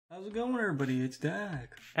How's it going, everybody? It's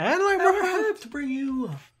Dak. And I'm hyped to bring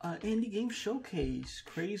you an indie game showcase,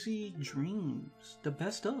 Crazy Dreamz, the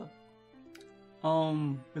best of.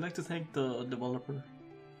 We'd like to thank the developer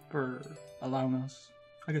for allowing us,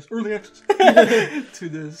 I guess, early access to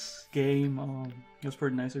this game. It was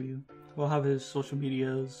pretty nice of you. We'll have his social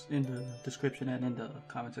medias in the description and in the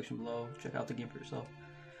comment section below. Check out the game for yourself.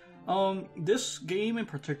 This game in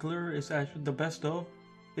particular is actually the best of.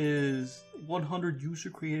 Is 100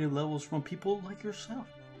 user-created levels from people like yourself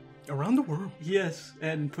around the world. Yes,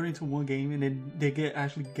 and put into one game, and then they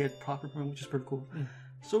actually get profit from it, which is pretty cool.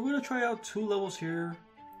 So we're gonna try out 2 levels here.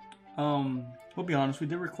 We'll be honest, we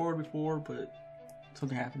did record before, but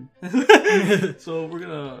something happened. So we're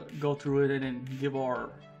gonna go through it and then give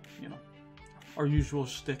our, our usual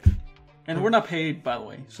shtick. And we're not paid, by the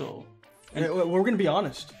way. So we're gonna be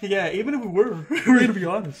honest. Yeah, even if we were, we're gonna be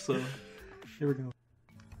honest. So here we go.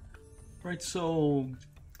 Right, so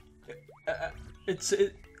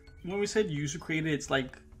when we said user created, it's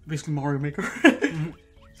like basically Mario Maker.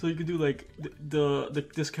 So you could do like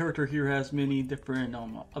this character here has many different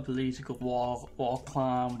abilities. You could wall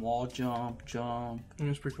climb, wall jump.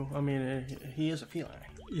 It's pretty cool. I mean, he is a feline.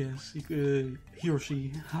 Yes, he or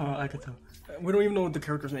she. I could tell. We don't even know the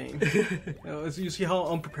character's name. You see how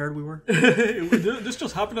unprepared we were. This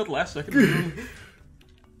just happened at the last second.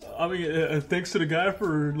 I mean, thanks to the guy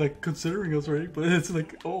for like considering us, right? But it's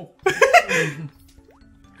like, oh,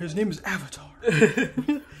 his name is Avatar.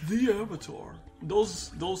 The Avatar.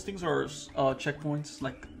 Those things are checkpoints,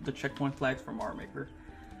 like the checkpoint flags from Mario Maker.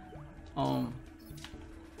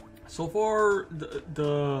 So far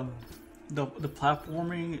the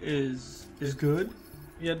platforming is good.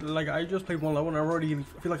 Yeah, like I just played one level and I already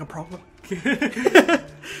feel like a problem.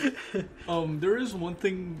 There is one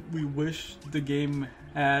thing we wish the game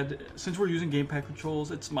had. Since we're using gamepad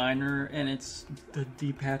controls, it's minor, and it's the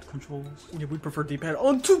D-pad controls. Yeah, we prefer D-pad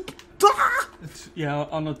on 2. Yeah,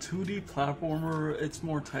 on a 2D platformer, it's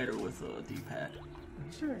more tighter with a D-pad.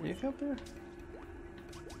 Is there anything up there?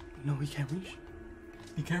 No, he can't reach.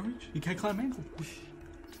 He can't reach? He can't climb mangle.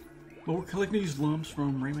 But we're collecting these lumps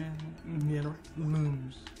from Rayman. Yeah, no,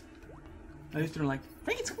 looms. I used to like,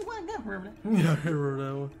 remember that? Yeah, I remember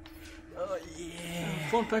that one. Oh, yeah.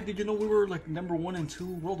 Fun fact, did you know we were like #1 and 2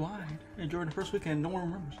 worldwide? And during the first weekend, no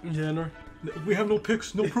one remembers. Yeah, no. We have no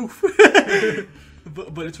pics, no proof.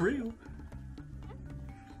 but it's real.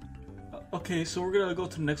 Okay, so we're gonna go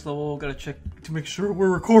to the next level. Gotta check to make sure we're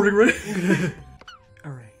recording, right?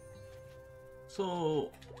 Alright.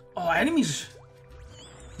 So, enemies!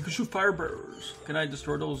 You can shoot fire bearers. Can I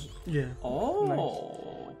destroy those? Yeah. Oh.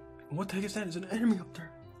 Nice. What the heck is that? Is an enemy up there?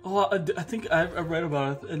 Oh, I think I read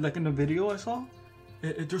about it. Like in the video I saw,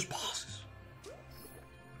 there's bosses.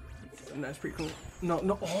 And that's pretty cool. No.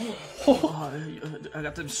 I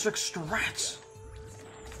got them 6 strats.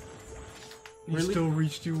 He Really? still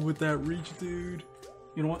reached you with that reach, dude.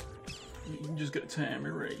 You know what? You can just get a time,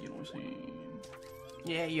 right? You know what I'm saying?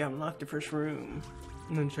 Yeah, you unlocked the first room.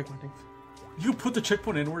 And then check my things. You put the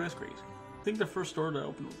checkpoint anywhere? That's crazy. I think the first door that I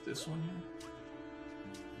opened was this one here.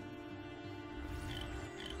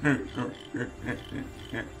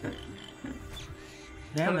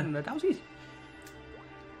 Damn it. That was easy.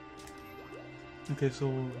 Okay, so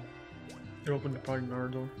You opened the probably another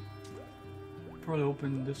door. probably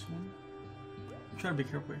open this one. I'm trying to be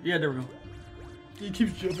careful. Yeah, there we go. He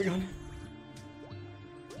keeps jumping on it.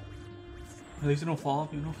 At least they don't fall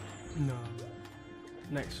off, you know? No.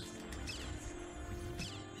 Next.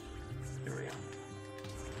 There we go.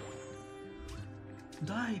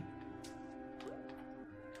 Die.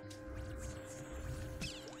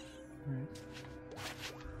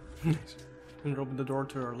 Next. And open the door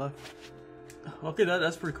to our left. Okay,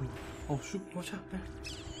 that's pretty cool. Oh shoot! Watch out there.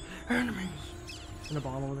 Enemies. In the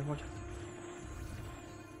bottom over there. Watch out.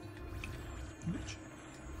 Bitch.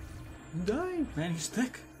 Die. Man, he's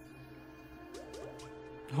thick.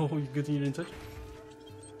 Oh, good thing you didn't touch it.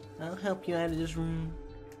 I'll help you out of this room.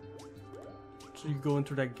 So you go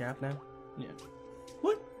into that gap now? Yeah.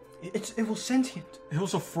 What? It was sentient. It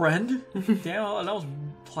was a friend? Damn, I was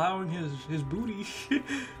plowing his booty.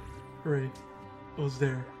 Right. It was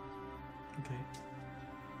there. Okay.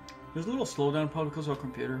 There's a little slowdown probably because of our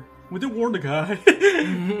computer. We did warn the guy.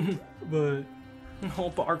 But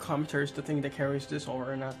But our commentary is the thing that carries this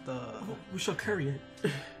over, not the... we shall carry it.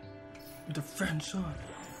 The French son.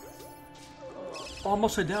 Oh, I'm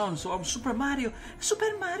upside down, so I'm Super Mario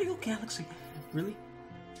Galaxy. Really?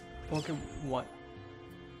 Okay, what?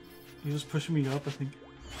 He was pushing me up, I think.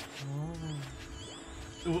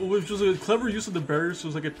 Oh. Which was a clever use of the barriers, so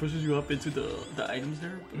it's like it pushes you up into the items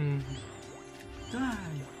there. Die.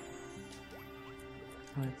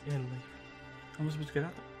 Right, and later. How am I supposed to get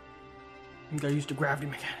out there? You gotta use the gravity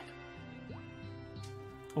mechanic.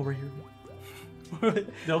 Over here.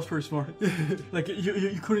 That was pretty smart. Like,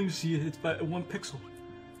 you couldn't even see it. It's by 1 pixel.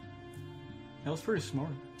 That was pretty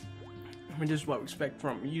smart. I mean, this is what we expect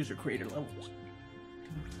from user-created levels.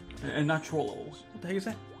 And not troll levels. What the heck is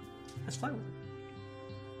that? That's fine.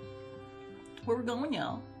 Where we going,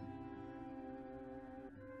 y'all?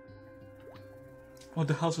 Oh,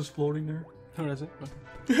 the house is floating there. Oh, that's it?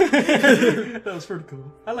 Okay. That was pretty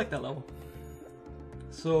cool. I like that level.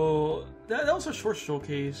 So, that was a short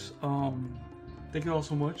showcase. Thank you all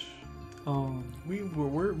so much. We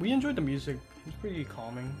enjoyed the music. It's pretty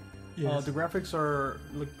calming. Yes. The graphics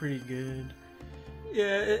look pretty good.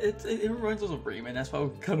 Yeah, it reminds us of Rayman. That's why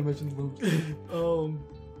we kind of mentioned them.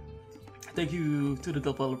 Thank you to the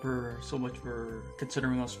developer so much for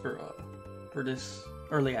considering us for this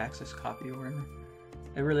early access copy or whatever.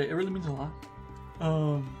 It really means a lot.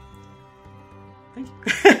 Thank you.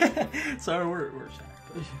 Sorry, we're shy.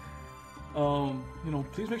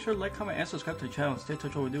 Please make sure to like, comment, and subscribe to the channel. Stay in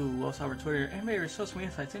touch what we do. We also have our Twitter and various social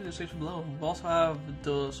media sites in the description below. We also have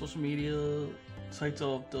the social media sites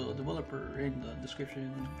of the developer in the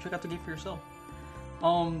description. Check out the game for yourself.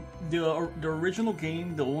 The original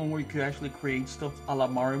game, the one where you could actually create stuff a la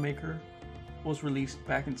Mario Maker, was released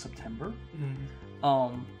back in September.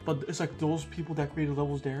 But it's like those people that created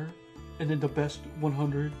levels there, and then the best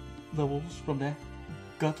 100 levels from that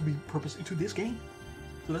got to be purposed into this game.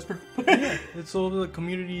 So that's pretty. Yeah, it's all the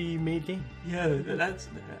community-made game. Yeah,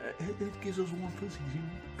 it gives us warm fuzzies,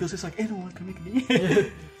 because it's like anyone can make a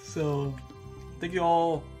game. So, thank you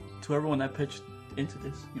all to everyone that pitched into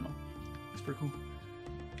this. It's pretty cool.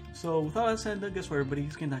 So, without that said, guess what, everybody?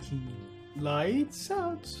 It's getting that key. Lights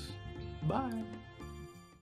out. Bye.